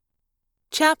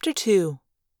Chapter 2,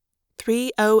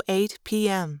 3:08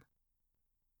 p.m.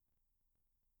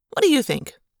 "What do you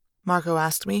think?" Marco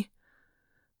asked me.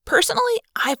 "Personally,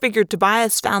 I figured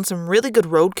Tobias found some really good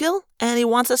roadkill, and he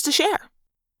wants us to share."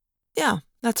 "Yeah,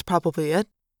 that's probably it,"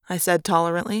 I said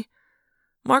tolerantly.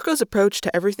 Marco's approach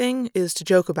to everything is to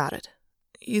joke about it,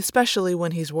 especially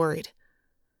when he's worried.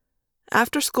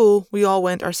 After school, we all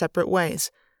went our separate ways.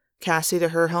 Cassie to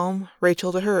her home,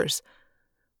 Rachel to hers.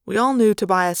 We all knew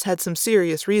Tobias had some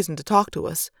serious reason to talk to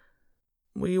us.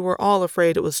 We were all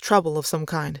afraid it was trouble of some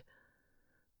kind.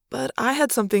 But I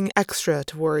had something extra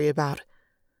to worry about.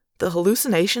 The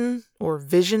hallucination, or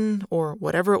vision, or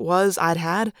whatever it was I'd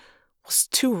had, was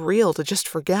too real to just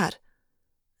forget.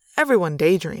 Everyone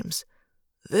daydreams.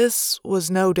 This was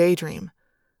no daydream.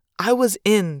 I was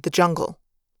in the jungle.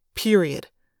 Period.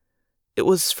 It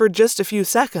was for just a few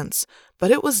seconds,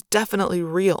 but it was definitely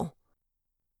real.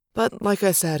 But like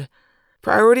I said,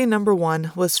 priority number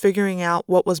 1 was figuring out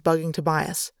what was bugging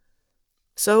Tobias.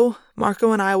 So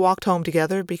Marco and I walked home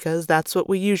together because that's what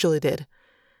we usually did.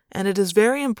 And it is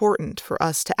very important for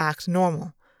us to act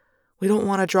normal. We don't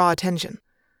want to draw attention.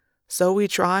 So we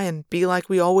try and be like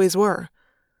we always were.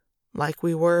 Like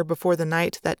we were before the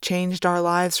night that changed our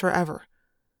lives forever.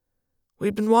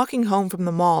 We'd been walking home from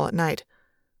the mall at night.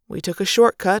 We took a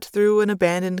shortcut through an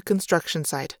abandoned construction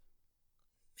site.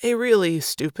 A really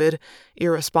stupid,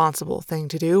 irresponsible thing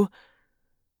to do.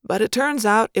 But it turns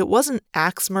out it wasn't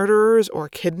axe murderers or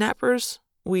kidnappers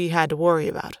we had to worry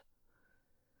about.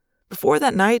 Before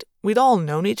that night, we'd all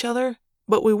known each other,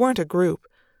 but we weren't a group.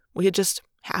 We had just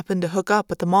happened to hook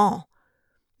up at the mall.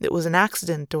 It was an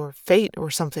accident or fate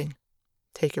or something.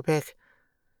 Take your pick.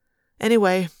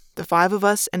 Anyway, the 5 of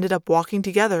us ended up walking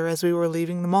together as we were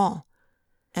leaving the mall.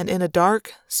 And in a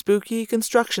dark, spooky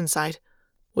construction site,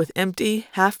 with empty,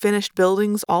 half-finished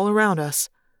buildings all around us,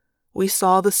 we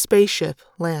saw the spaceship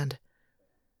land.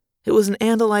 It was an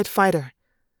Andalite fighter.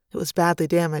 It was badly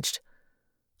damaged.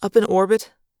 Up in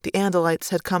orbit, the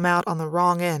Andalites had come out on the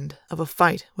wrong end of a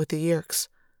fight with the Yeerks.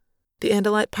 The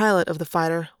Andalite pilot of the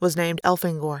fighter was named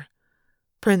Elfangor,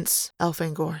 Prince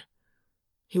Elfangor.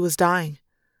 He was dying.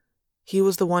 He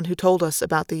was the one who told us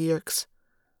about the Yeerks.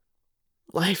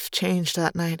 Life changed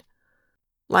that night.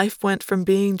 Life went from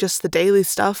being just the daily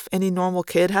stuff any normal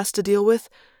kid has to deal with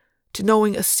to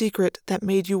knowing a secret that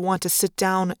made you want to sit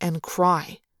down and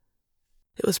cry.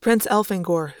 It was Prince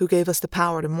Elfangor who gave us the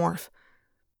power to morph.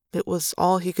 It was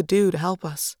all he could do to help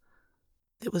us.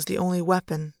 It was the only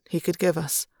weapon he could give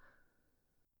us.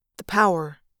 The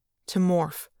power to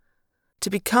morph, to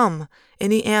become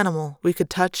any animal we could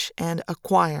touch and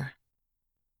acquire.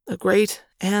 A great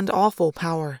and awful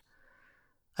power.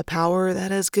 A power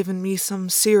that has given me some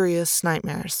serious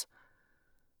nightmares.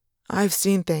 I've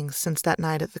seen things since that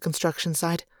night at the construction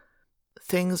site.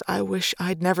 Things I wish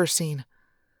I'd never seen.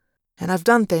 And I've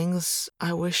done things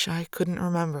I wish I couldn't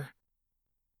remember.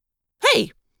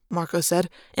 "Hey," Marco said,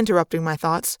 interrupting my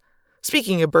thoughts.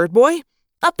 "Speaking of Bird Boy,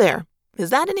 up there, is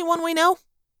that anyone we know?"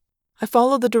 I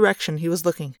followed the direction he was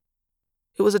looking.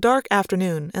 It was a dark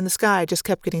afternoon, and the sky just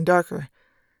kept getting darker.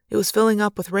 It was filling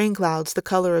up with rain clouds the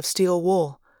color of steel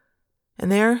wool.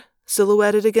 And there,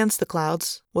 silhouetted against the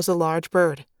clouds, was a large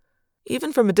bird.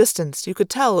 Even from a distance, you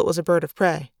could tell it was a bird of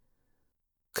prey.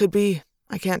 "Could be,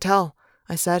 I can't tell,"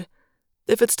 I said.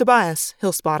 "If it's Tobias,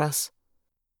 he'll spot us."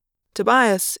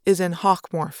 Tobias is in hawk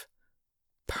morph.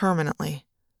 Permanently.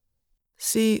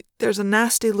 See, there's a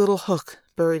nasty little hook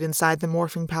buried inside the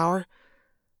morphing power.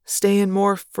 Stay in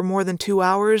morph for more than 2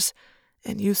 hours,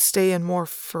 and you stay in morph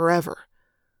forever.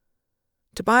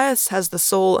 Tobias has the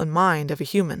soul and mind of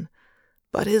a human,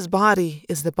 but his body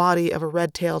is the body of a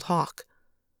red-tailed hawk.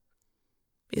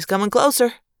 "He's coming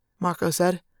closer," Marco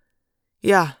said.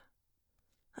 Yeah.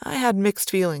 I had mixed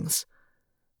feelings.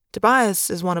 Tobias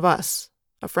is one of us,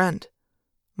 a friend.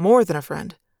 More than a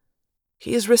friend.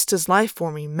 He has risked his life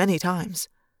for me many times.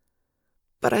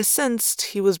 But I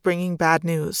sensed he was bringing bad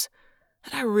news,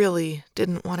 and I really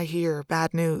didn't want to hear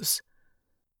bad news.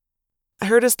 I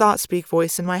heard his thought-speak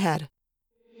voice in my head.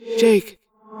 "Jake,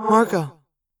 Marco."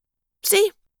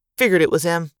 "See? Figured it was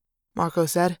him," Marco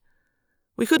said.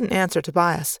 We couldn't answer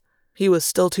Tobias. He was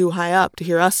still too high up to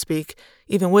hear us speak,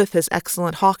 even with his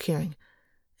excellent hawk hearing.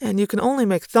 And you can only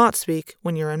make thought speak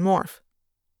when you're in morph.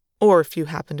 Or if you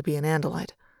happen to be an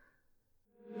Andalite.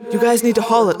 "You guys need to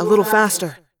haul it a little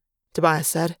faster," Tobias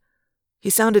said. He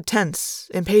sounded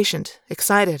tense, impatient,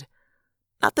 excited.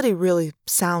 Not that he really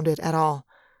sounded at all.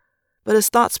 But his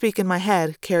thought speak in my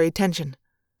head carried tension.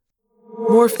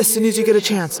 "Morph as soon as you get a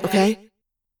chance, okay?"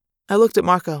 I looked at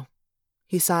Marco.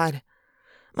 He sighed.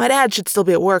 "My dad should still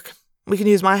be at work. We can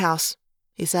use my house,"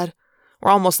 he said.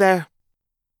 "We're almost there."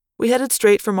 We headed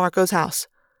straight for Marco's house.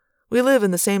 We live in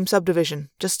the same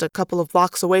subdivision, just a couple of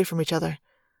blocks away from each other.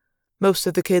 Most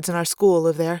of the kids in our school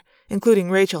live there, including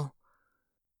Rachel.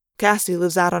 Cassie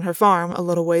lives out on her farm a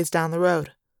little ways down the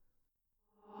road.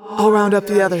 "I'll round up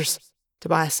the others,"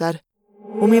 Tobias said.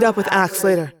 "We'll meet up with Axe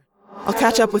later. I'll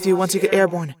catch up with you once you get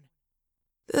airborne."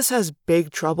 "This has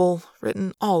Big Trouble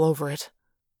written all over it,"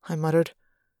 I muttered.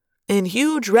 "In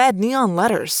huge red neon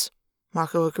letters,"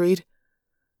 Marco agreed.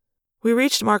 We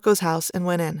reached Marco's house and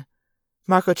went in.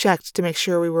 Marco checked to make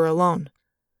sure we were alone.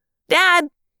 "Dad!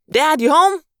 Dad, you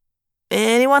home?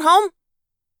 Anyone home?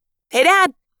 Hey,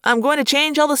 Dad, I'm going to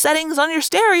change all the settings on your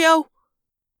stereo."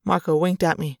 Marco winked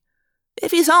at me.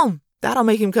 "If he's home, that'll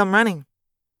make him come running."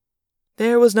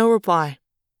 There was no reply,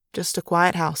 just a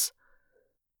quiet house.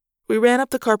 We ran up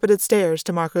the carpeted stairs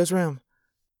to Marco's room.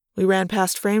 We ran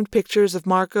past framed pictures of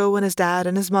Marco and his dad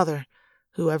and his mother,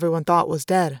 who everyone thought was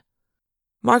dead.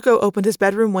 Marco opened his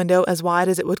bedroom window as wide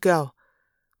as it would go.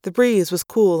 The breeze was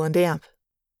cool and damp.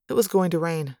 It was going to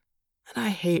rain, and I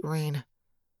hate rain.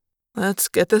 "Let's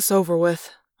get this over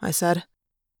with," I said.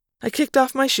 I kicked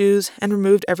off my shoes and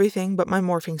removed everything but my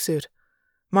morphing suit.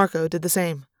 Marco did the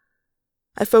same.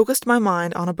 I focused my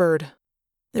mind on a bird.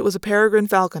 It was a peregrine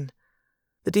falcon.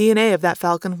 The DNA of that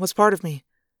falcon was part of me.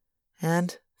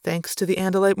 And, thanks to the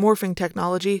Andalite morphing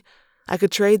technology, I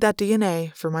could trade that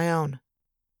DNA for my own.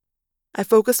 I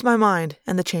focused my mind,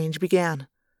 and the change began.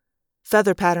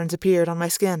 Feather patterns appeared on my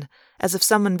skin, as if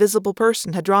some invisible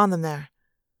person had drawn them there.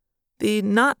 The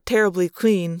not terribly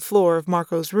clean floor of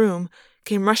Marco's room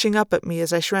came rushing up at me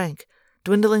as I shrank,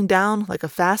 dwindling down like a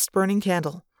fast-burning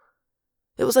candle.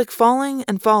 It was like falling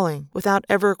and falling without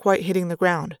ever quite hitting the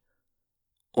ground.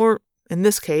 Or, in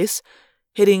this case,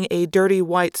 hitting a dirty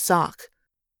white sock.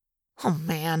 "Oh,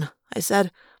 man," I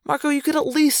said. "Marco, you could at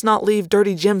least not leave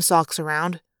dirty gym socks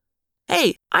around."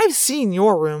 "Hey, I've seen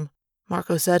your room,"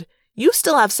 Marco said. "You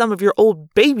still have some of your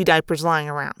old baby diapers lying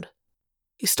around."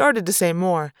 He started to say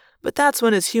more, but that's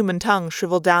when his human tongue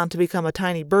shriveled down to become a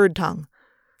tiny bird tongue.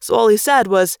 So all he said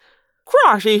was,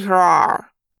 "Croshy-craw,"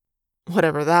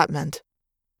 whatever that meant.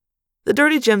 The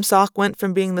dirty gym sock went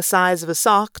from being the size of a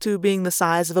sock to being the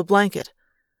size of a blanket.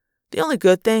 The only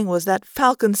good thing was that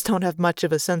falcons don't have much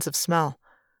of a sense of smell.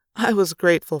 I was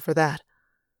grateful for that.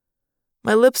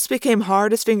 My lips became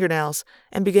hard as fingernails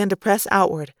and began to press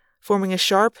outward, forming a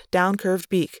sharp, down-curved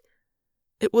beak.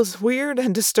 It was weird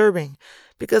and disturbing,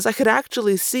 because I could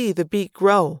actually see the beak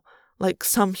grow, like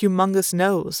some humongous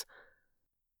nose.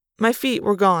 My feet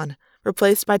were gone,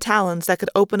 replaced by talons that could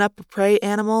open up a prey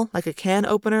animal like a can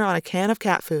opener on a can of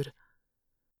cat food.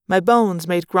 My bones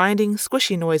made grinding,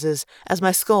 squishy noises as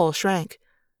my skull shrank.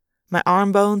 My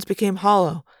arm bones became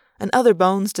hollow, and other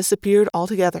bones disappeared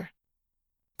altogether.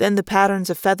 Then the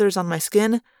patterns of feathers on my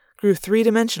skin grew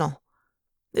three-dimensional.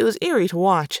 It was eerie to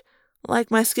watch, like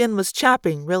my skin was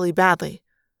chapping really badly.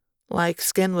 Like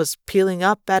skin was peeling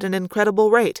up at an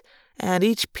incredible rate, and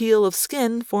each peel of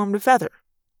skin formed a feather.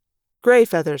 Gray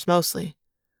feathers, mostly.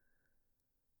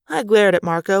 I glared at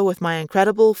Marco with my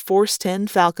incredible force-10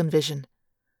 falcon vision.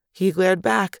 He glared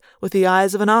back with the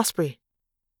eyes of an osprey.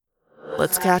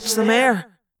 "Let's catch some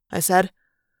air," I said.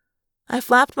 I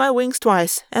flapped my wings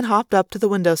twice and hopped up to the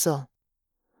windowsill.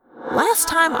 "Last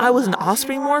time I was an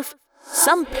osprey morph,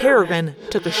 some peregrine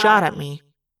took a shot at me,"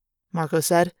 Marco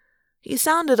said. He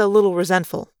sounded a little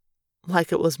resentful,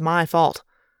 like it was my fault.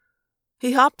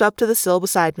 He hopped up to the sill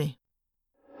beside me.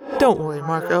 "Don't worry,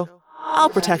 Marco. I'll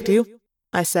protect you."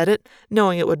 I said it,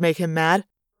 knowing it would make him mad.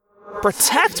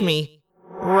 "Protect me?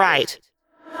 Right.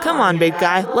 Come on, big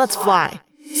guy, let's fly.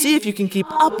 See if you can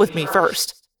keep up with me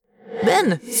first.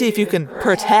 Then see if you can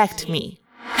protect me.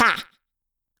 Ha!"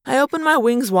 I opened my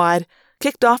wings wide,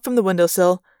 kicked off from the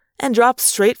windowsill, and dropped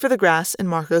straight for the grass in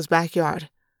Marco's backyard.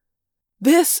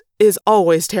 This is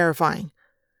always terrifying.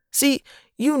 See,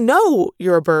 you know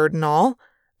you're a bird and all,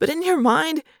 but in your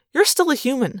mind, you're still a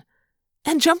human.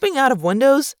 And jumping out of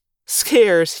windows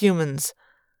scares humans.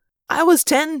 I was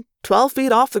 10, 12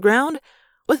 feet off the ground,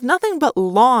 with nothing but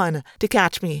lawn to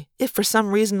catch me if for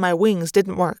some reason my wings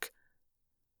didn't work.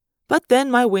 But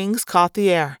then my wings caught the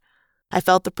air. I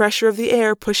felt the pressure of the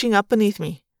air pushing up beneath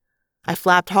me. I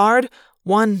flapped hard,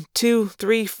 1, 2,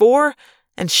 3, 4,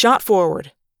 and shot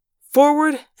forward.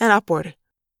 Forward and upward.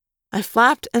 I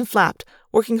flapped and flapped,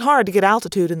 working hard to get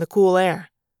altitude in the cool air.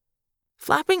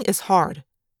 Flapping is hard.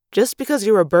 Just because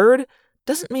you're a bird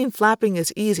doesn't mean flapping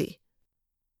is easy.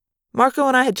 Marco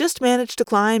and I had just managed to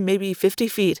climb maybe 50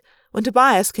 feet when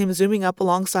Tobias came zooming up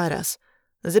alongside us,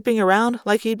 zipping around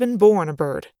like he'd been born a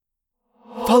bird.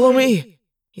 "Follow me,"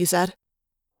 he said.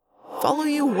 "Follow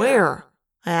you where?"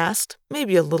 I asked,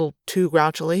 maybe a little too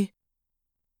grouchily.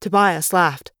 Tobias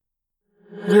laughed.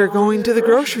 "We're going to the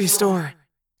grocery store,"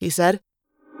 he said.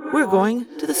 "We're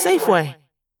going to the Safeway."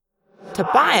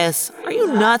 "Tobias, are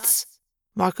you nuts?"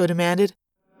 Marco demanded.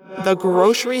 "The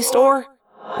grocery store?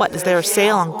 What, is there a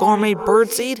sale on gourmet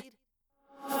birdseed?"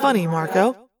 "Funny,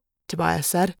 Marco," Tobias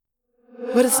said.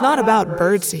 "But it's not about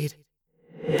birdseed.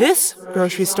 This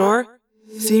grocery store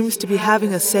seems to be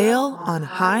having a sale on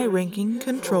high-ranking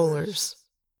controllers."